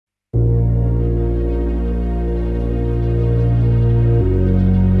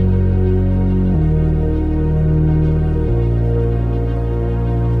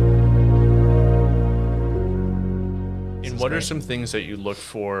are some things that you look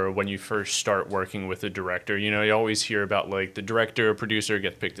for when you first start working with a director? You know, you always hear about like the director, producer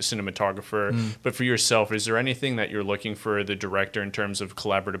gets picked, the cinematographer. But for yourself, is there anything that you're looking for the director in terms of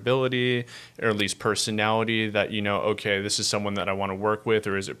collaboratability or at least personality that, you know, okay, this is someone that I want to work with,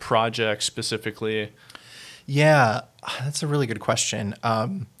 or is it project specifically? Yeah, that's a really good question.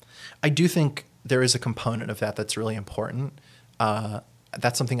 I do think there is a component of that that's really important.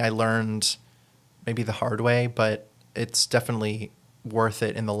 That's something I learned maybe the hard way, but it's definitely worth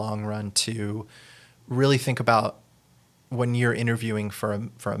it in the long run to really think about when you're interviewing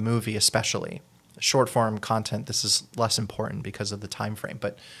for a movie, especially short form content. This is less important because of the time frame,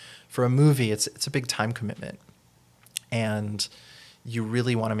 but for a movie, it's a big time commitment, and you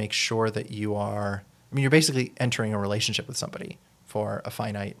really want to make sure that you are. I mean, you're basically entering a relationship with somebody for a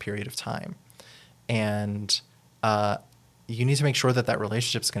finite period of time, and you need to make sure that that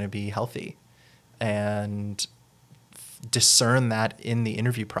relationship is going to be healthy, and discern that in the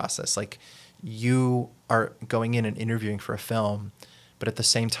interview process. Like, you are going in and interviewing for a film, but at the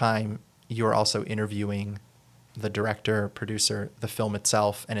same time, you're also interviewing the director, producer, the film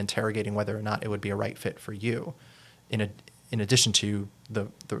itself, and interrogating whether or not it would be a right fit for you, in addition to the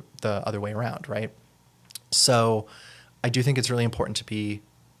other way around, right? So I do think it's really important to be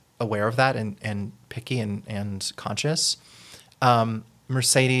aware of that and picky and conscious.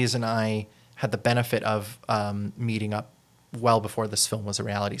 Mercedes and I had the benefit of meeting up well before this film was a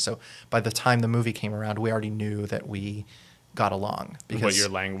reality. So by the time the movie came around, we already knew that we got along. Because what your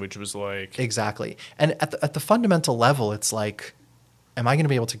language was like. Exactly. And at the fundamental level, it's like, am I going to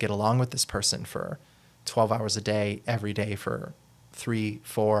be able to get along with this person for 12 hours a day, every day for 3,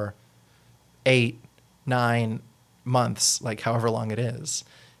 4, 8, 9 months, like however long it is?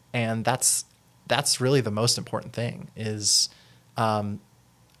 And that's really the most important thing is, are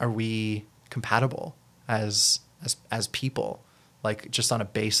we compatible as people, like just on a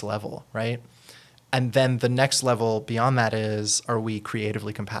base level, right? And then the next level beyond that is, are we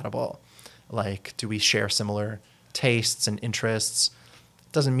creatively compatible? Like, do we share similar tastes and interests?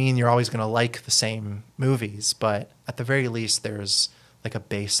 Doesn't mean you're always going to like the same movies, but at the very least, there's like a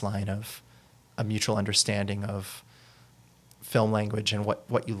baseline of a mutual understanding of film language and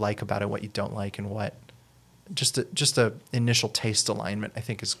what you like about it, what you don't like, and what just a initial taste alignment, I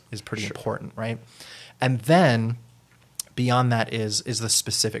think is pretty important, right? And then beyond that is the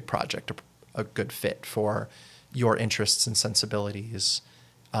specific project a good fit for your interests and sensibilities?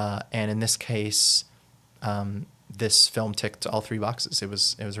 And in this case, this film ticked all 3 boxes. It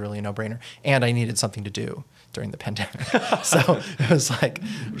was really a no-brainer, and I needed something to do during the pandemic. So it was like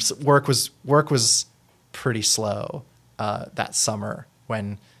work was pretty slow that summer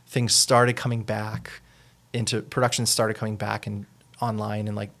when things started coming back into production, started coming back and online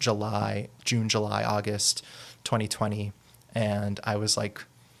in like June, July, August 2020, and I was like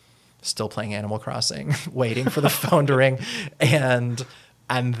still playing Animal Crossing, waiting for the phone to ring, and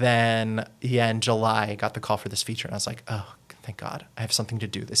then in July I got the call for this feature, and I was like, oh, thank God, I have something to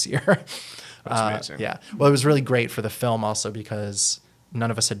do this year. That's amazing. Yeah, well, it was really great for the film also because none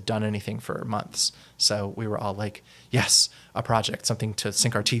of us had done anything for months, so we were all like, yes, a project, something to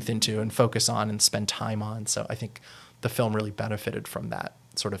sink our teeth into and focus on and spend time on. So I think the film really benefited from that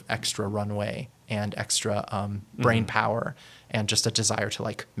sort of extra runway and extra brain power and just a desire to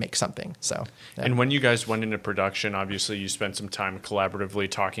like make something. So, yeah. And when you guys went into production, obviously you spent some time collaboratively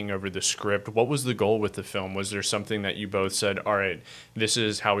talking over the script. What was the goal with the film? Was there something that you both said, all right, this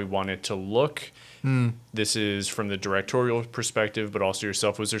is how we want it to look? This is from the directorial perspective, but also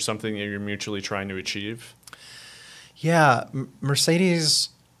yourself. Was there something that you're mutually trying to achieve? Yeah, Mercedes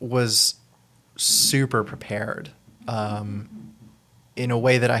was super prepared in a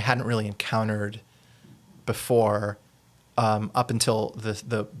way that I hadn't really encountered before, up until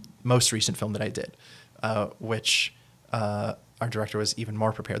the most recent film that I did, which our director was even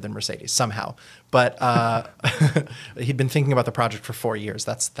more prepared than Mercedes somehow. But he'd been thinking about the project for 4 years.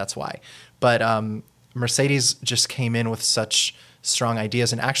 That's why. But Mercedes just came in with such strong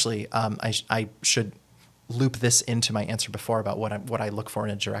ideas. And actually, I should loop this into my answer before about what I look for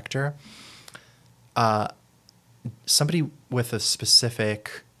in a director. Somebody with a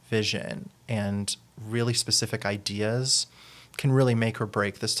specific vision and really specific ideas can really make or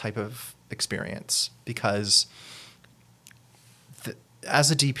break this type of experience, because as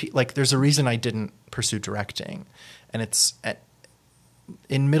a DP, like, there's a reason I didn't pursue directing, and it's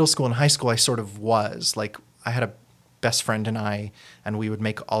in middle school and high school I sort of was like, I had a best friend and we would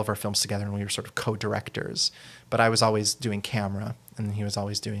make all of our films together, and we were sort of co-directors, but I was always doing camera and he was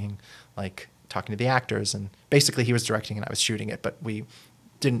always doing like talking to the actors, and basically he was directing and I was shooting it, but we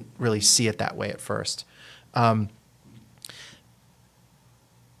didn't really see it that way at first.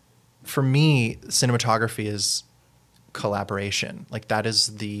 for me, cinematography is collaboration. Like that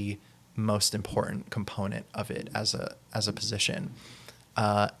is the most important component of it as a position.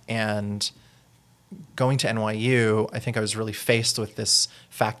 And going to NYU, I think I was really faced with this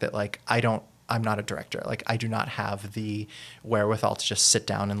fact that like I'm not a director. Like I do not have the wherewithal to just sit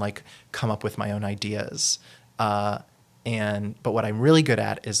down and like come up with my own ideas. But what I'm really good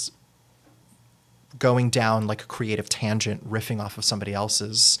at is going down like a creative tangent, riffing off of somebody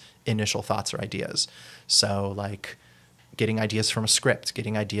else's initial thoughts or ideas. So like getting ideas from a script,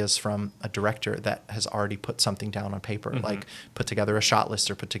 getting ideas from a director that has already put something down on paper, like put together a shot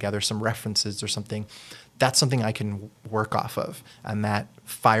list or put together some references or something. That's something I can work off of, and that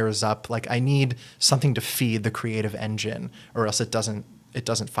fires up. Like I need something to feed the creative engine, or else it doesn't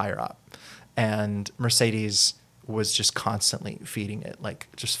fire up. And Mercedes was just constantly feeding it, like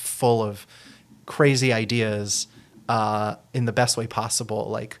just full of crazy ideas in the best way possible,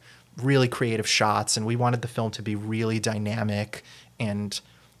 like really creative shots. And we wanted the film to be really dynamic and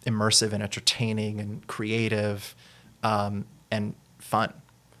immersive and entertaining and creative and fun.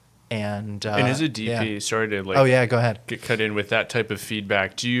 And as a DP, sorry to like, oh yeah, go ahead. Get cut in with that type of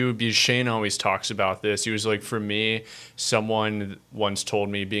feedback. Because Shane always talks about this. He was like, for me, someone once told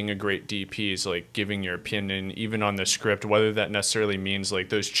me being a great DP is like giving your opinion, even on the script, whether that necessarily means like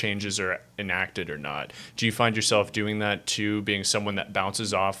those changes are enacted or not. Do you find yourself doing that too, being someone that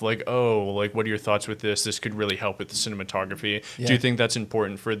bounces off like, oh, like what are your thoughts with this? This could really help with the cinematography. Yeah. Do you think that's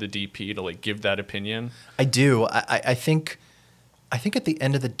important for the DP to like give that opinion? I do. I think at the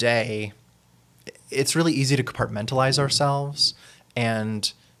end of the day, it's really easy to compartmentalize ourselves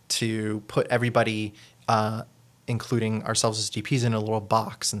and to put everybody, including ourselves as DPs, in a little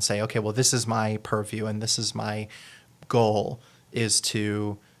box and say, okay, well, this is my purview and this is my goal, is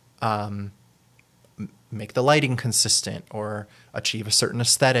to make the lighting consistent or achieve a certain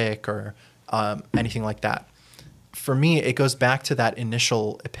aesthetic or anything like that. For me, it goes back to that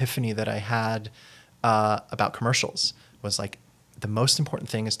initial epiphany that I had about commercials. Was like, the most important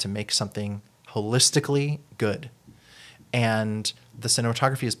thing is to make something holistically good. And the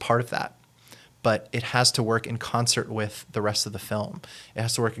cinematography is part of that. But it has to work in concert with the rest of the film. It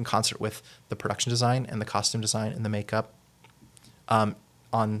has to work in concert with the production design and the costume design and the makeup on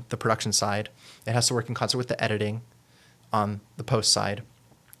the production side. It has to work in concert with the editing on the post side.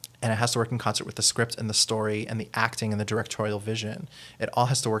 And it has to work in concert with the script and the story and the acting and the directorial vision. It all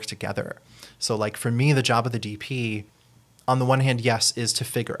has to work together. So like for me, the job of the DP, on the one hand, yes, is to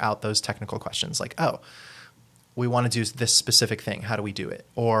figure out those technical questions like, oh, we want to do this specific thing. How do we do it?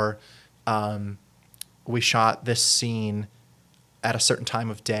 Or we shot this scene at a certain time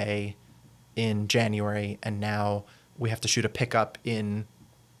of day in January, and now we have to shoot a pickup in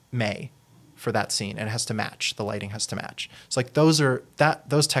May for that scene, and it has to match. The lighting has to match. So like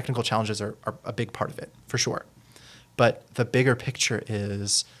those technical challenges are a big part of it, for sure. But the bigger picture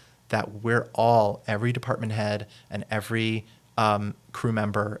is that every department head and every crew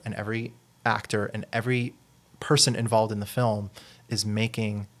member and every actor and every person involved in the film is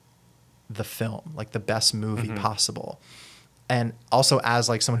making the film, like the best movie possible. And also, as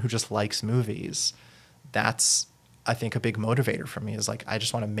like someone who just likes movies, that's, I think, a big motivator for me, is like, I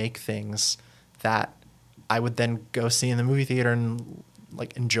just want to make things that I would then go see in the movie theater and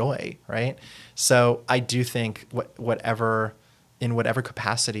like enjoy, right? So I do think in whatever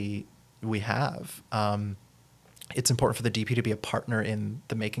capacity we have, it's important for the DP to be a partner in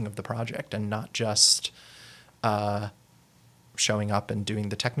the making of the project and not just showing up and doing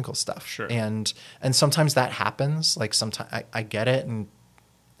the technical stuff. Sure. And sometimes that happens. Like sometimes I get it, and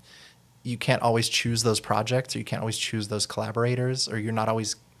you can't always choose those projects, or you can't always choose those collaborators, or you're not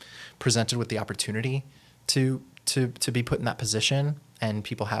always presented with the opportunity to be put in that position. And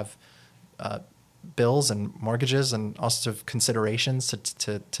people have bills and mortgages and all sorts of considerations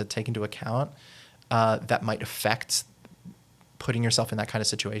to take into account that might affect putting yourself in that kind of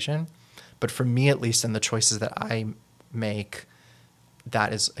situation. But for me, at least, in the choices that I make,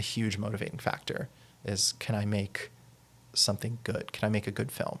 that is a huge motivating factor, is, can I make something good? Can I make a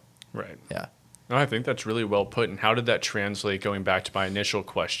good film? Right. Yeah. No, I think that's really well put. And how did that translate, going back to my initial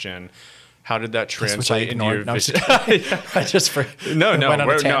question, how did that translate into your vision? I just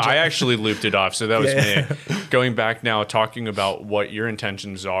I actually looped it off, so that was me. Going back now, talking about what your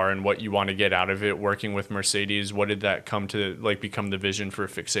intentions are and what you want to get out of it, working with Mercedes, what did that come to like become the vision for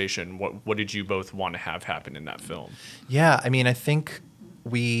Fixation? What did you both want to have happen in that film? Yeah, I mean, I think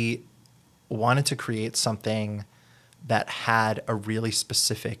we wanted to create something that had a really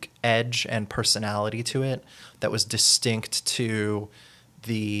specific edge and personality to it that was distinct to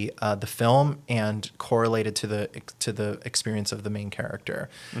the film and correlated to the experience of the main character,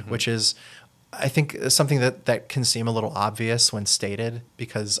 which is, I think, something that can seem a little obvious when stated,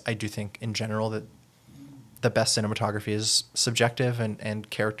 because I do think in general that the best cinematography is subjective and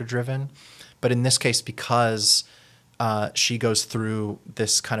character driven. But in this case, because she goes through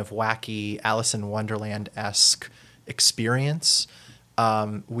this kind of wacky Alice in Wonderland-esque experience,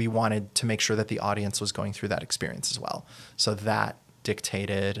 we wanted to make sure that the audience was going through that experience as well. So that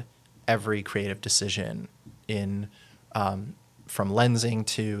dictated every creative decision in from lensing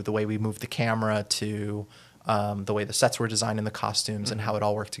to the way we moved the camera to the way the sets were designed and the costumes and how it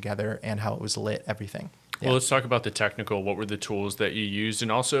all worked together and how it was lit, everything. Well, let's talk about the technical. What were the tools that you used?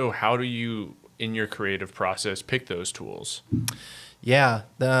 And also, how do you, in your creative process, pick those tools? Yeah,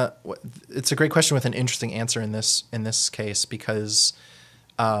 it's a great question with an interesting answer in this case, because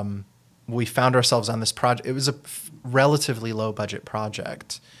we found ourselves on this project. It was a relatively low budget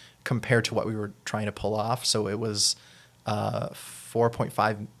project compared to what we were trying to pull off. So it was a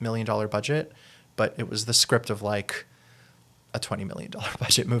 $4.5 million budget, but it was the script of like a $20 million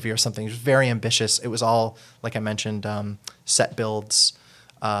budget movie or something. It was very ambitious. It was all, like I mentioned, set builds.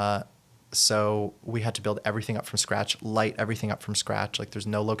 So we had to build everything up from scratch, light everything up from scratch. Like there's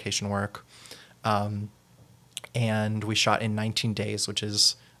no location work. And we shot in 19 days, which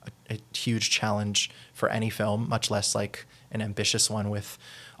is a huge challenge for any film, much less like an ambitious one with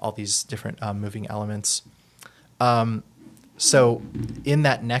all these different moving elements. So in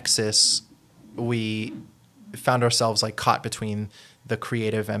that nexus, we found ourselves like caught between the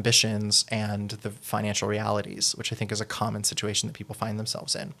creative ambitions and the financial realities, which I think is a common situation that people find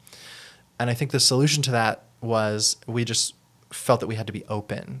themselves in. And I think the solution to that was we just felt that we had to be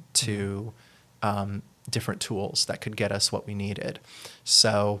open to different tools that could get us what we needed.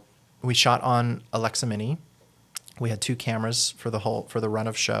 So we shot on Alexa Mini. We had 2 cameras for the run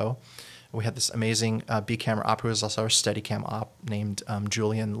of show. We had this amazing B camera op who was also our Steadicam op named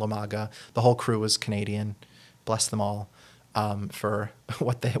Julian Lamaga. The whole crew was Canadian. Bless them all for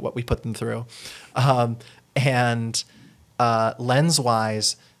what we put them through. And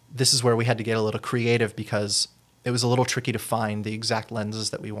lens-wise, this is where we had to get a little creative because it was a little tricky to find the exact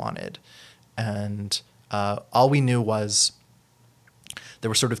lenses that we wanted. And all we knew was there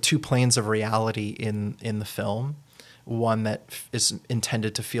were sort of 2 planes of reality in the film. One that is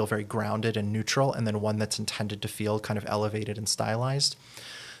intended to feel very grounded and neutral, and then one that's intended to feel kind of elevated and stylized.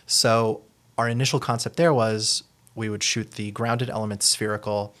 So our initial concept there was we would shoot the grounded elements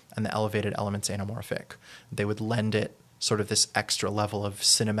spherical and the elevated elements anamorphic. They would lend it sort of this extra level of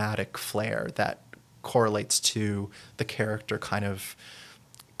cinematic flair that correlates to the character kind of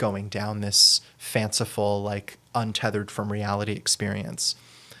going down this fanciful, like untethered from reality experience.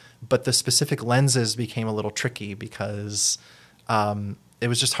 But the specific lenses became a little tricky because it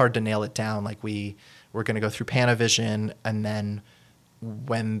was just hard to nail it down. Like we were going to go through Panavision, and then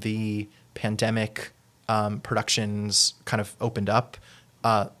when the pandemic productions kind of opened up,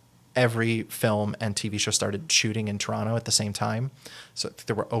 every film and TV show started shooting in Toronto at the same time. So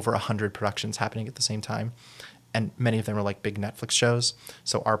there were over 100 productions happening at the same time, and many of them were like big Netflix shows.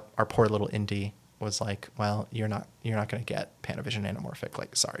 So our poor little indie was like, well, you're not going to get Panavision anamorphic.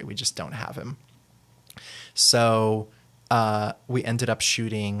 Like, sorry, we just don't have him. So we ended up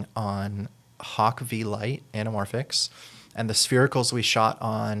shooting on Hawk V Light anamorphics, and the sphericals we shot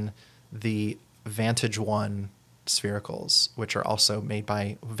on the Vantage One sphericals, which are also made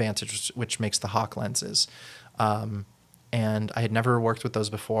by Vantage, which makes the Hawk lenses. And I had never worked with those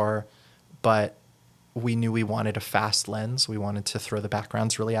before, but we knew we wanted a fast lens. We wanted to throw the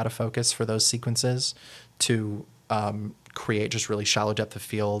backgrounds really out of focus for those sequences to create just really shallow depth of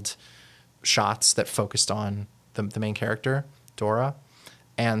field shots that focused on the main character, Dora.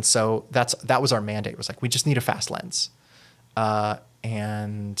 And so that was our mandate. It was like, we just need a fast lens.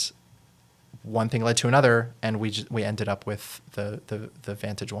 And one thing led to another, and we ended up with the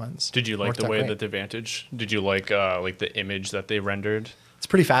Vantage ones. Did you like the way that the Vantage? Did you like the image that they rendered? It's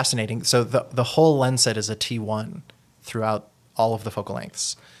pretty fascinating. So the whole lens set is a T1 throughout all of the focal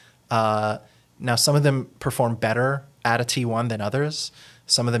lengths. Now some of them perform better at a T1 than others.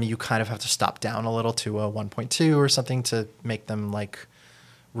 Some of them you kind of have to stop down a little to a 1.2 or something to make them like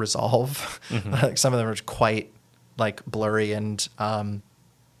resolve. Mm-hmm. Like some of them are quite like blurry and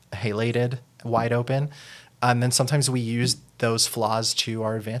halated, wide open. And then sometimes we use those flaws to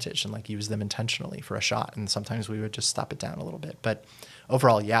our advantage and like use them intentionally for a shot. And sometimes we would just stop it down a little bit. But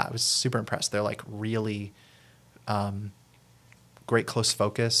overall, yeah, I was super impressed. They're like really great close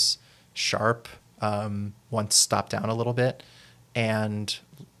focus, sharp, once stopped down a little bit, and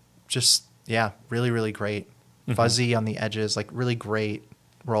just, yeah, really, really great. Mm-hmm. Fuzzy on the edges, like really great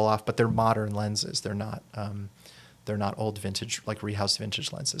roll off, but they're modern lenses. They're not old vintage, like rehoused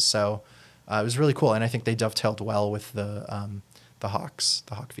vintage lenses. So it was really cool. And I think they dovetailed well with the Hawk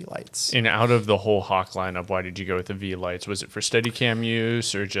V lights. And out of the whole Hawk lineup, why did you go with the V lights? Was it for Steadicam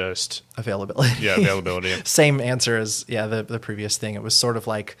use or just availability? Yeah, availability. Same answer as the previous thing. It was sort of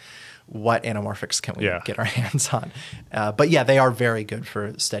like, what anamorphics can we get our hands on? But yeah, they are very good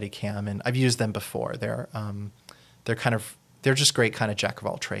for Steadicam, and I've used them before. They're just great kind of jack of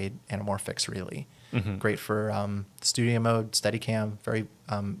all trade anamorphics, really. Mm-hmm. Great for studio mode, Steadicam, very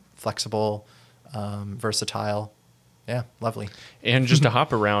flexible, versatile. Yeah, lovely. And just to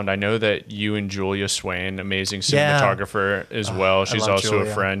hop around, I know that you and Julia Swain, amazing cinematographer as well. She's also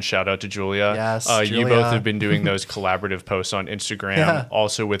Julia. A friend. Shout out to Julia. Yes, Julia. You both have been doing those collaborative posts on Instagram,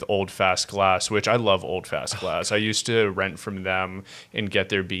 also with Old Fast Glass, which I love Old Fast Glass. I used to rent from them and get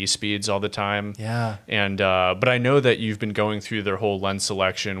their B speeds all the time. Yeah. And but I know that you've been going through their whole lens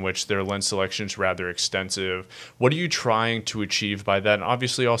selection, which their lens selection is rather extensive. What are you trying to achieve by that? And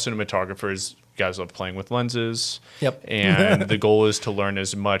obviously, all cinematographers, guys love playing with lenses. Yep. And the goal is to learn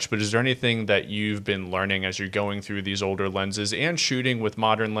as much. But is there anything that you've been learning as you're going through these older lenses and shooting with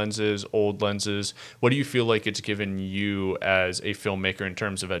modern lenses, old lenses? What do you feel like it's given you as a filmmaker in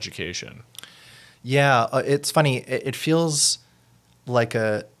terms of education? Yeah, it's funny. It feels like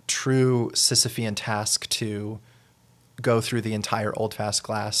a true Sisyphean task to go through the entire Old Fast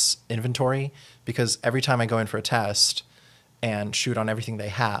Glass inventory, because every time I go in for a test and shoot on everything they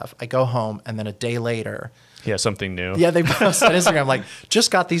have, I go home and then a day later, something new. Yeah, they post on Instagram like, just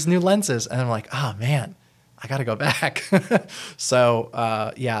got these new lenses, and I'm like, oh man, I got to go back. So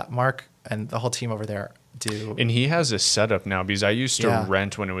Mark and the whole team over there do. And he has a setup now, because I used to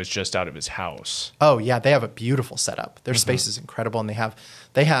rent when it was just out of his house. Oh yeah, they have a beautiful setup. Their space is incredible, and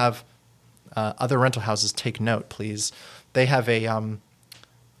they have other rental houses. Take note, please. They have a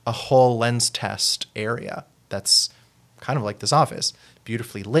whole lens test area that's kind of like this office,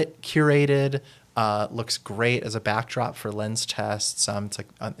 beautifully lit, curated, looks great as a backdrop for lens tests. It's like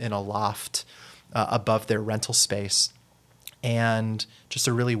in a loft above their rental space, and just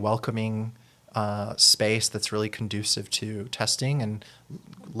a really welcoming space that's really conducive to testing and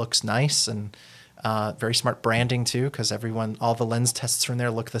looks nice, and very smart branding too, because all the lens tests from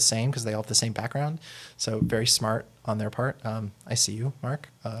there look the same because they all have the same background. So very smart on their part. I see you, Mark.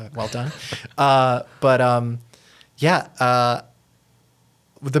 Well done.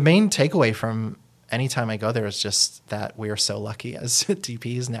 The main takeaway from any time I go there is just that we are so lucky as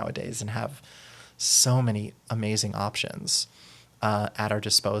DPs nowadays and have so many amazing options at our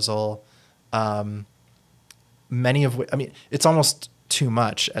disposal. Many of which, I mean, it's almost too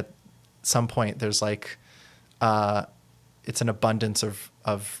much at some point. There's like, it's an abundance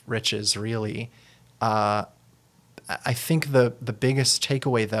of riches, really. I think the biggest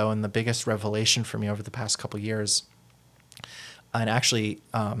takeaway, though, and the biggest revelation for me over the past couple of years, and actually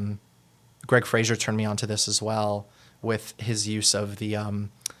Greg Fraser turned me onto this as well with his use of the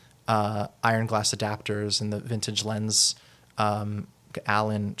iron glass adapters and the vintage lens.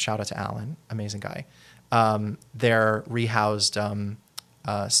 Alan, shout out to Alan, amazing guy. They're rehoused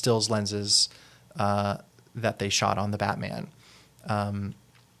stills lenses that they shot on the Batman.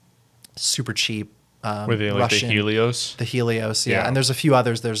 Super cheap. Were they like Russian, the Helios? The Helios, yeah. And there's a few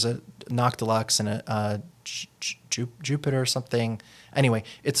others. There's a Noctilux and a Jupiter or something. Anyway,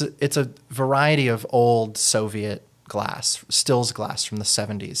 it's a variety of old Soviet glass, stills glass from the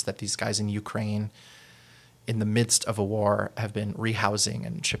 70s that these guys in Ukraine, in the midst of a war, have been rehousing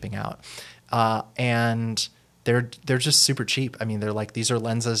and shipping out. And they're just super cheap. I mean, these are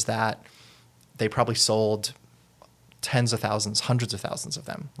lenses that they probably sold tens of thousands, hundreds of thousands of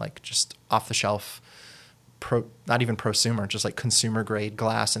them, like just off the shelf, not even prosumer, just like consumer grade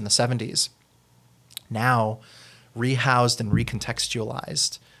glass in the 70s. Now, rehoused and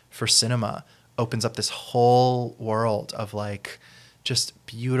recontextualized for cinema opens up this whole world of like just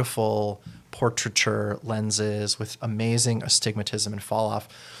beautiful portraiture lenses with amazing astigmatism and fall off.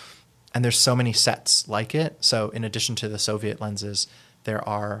 And there's so many sets like it. So in addition to the Soviet lenses, there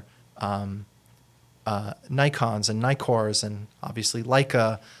are Nikons and Nicors and obviously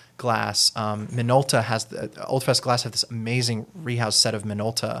Leica glass. Minolta Old Fast Glass have this amazing rehoused set of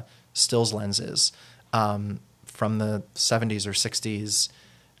Minolta stills lenses from the 70s or 60s,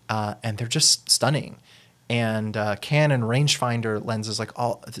 and they're just stunning. And Canon rangefinder lenses,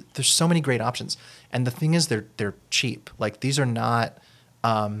 there's so many great options. And the thing is, they're cheap. Like, these are not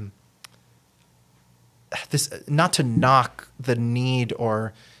not to knock the need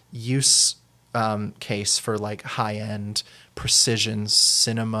or use case for like high-end precision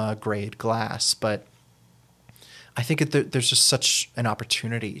cinema grade glass, but I think there's just such an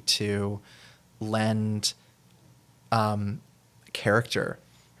opportunity to lend character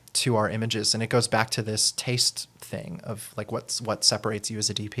to our images, and it goes back to this taste thing of like what separates you as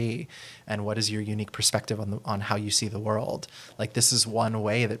a DP and what is your unique perspective on how you see the world. Like this is one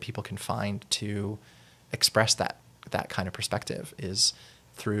way that people can find to express that kind of perspective is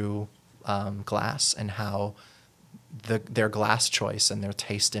through glass, and how their glass choice and their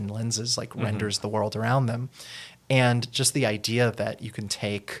taste in lenses like renders the world around them. And just the idea that you can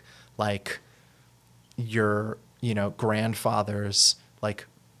take like your, you know, grandfather's like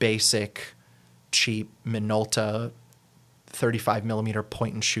basic cheap Minolta 35 millimeter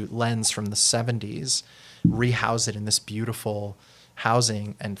point and shoot lens from the 70s, rehouse it in this beautiful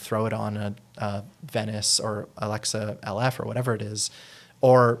housing and throw it on a Venice or Alexa LF or whatever it is,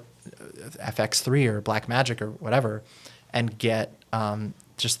 or FX3 or Blackmagic or whatever, and get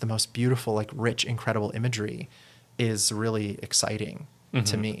just the most beautiful, like rich, incredible imagery is really exciting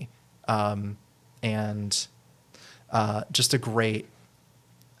to me. And just a great,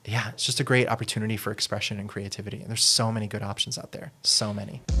 it's just a great opportunity for expression and creativity. And there's so many good options out there. So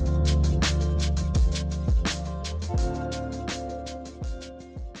many.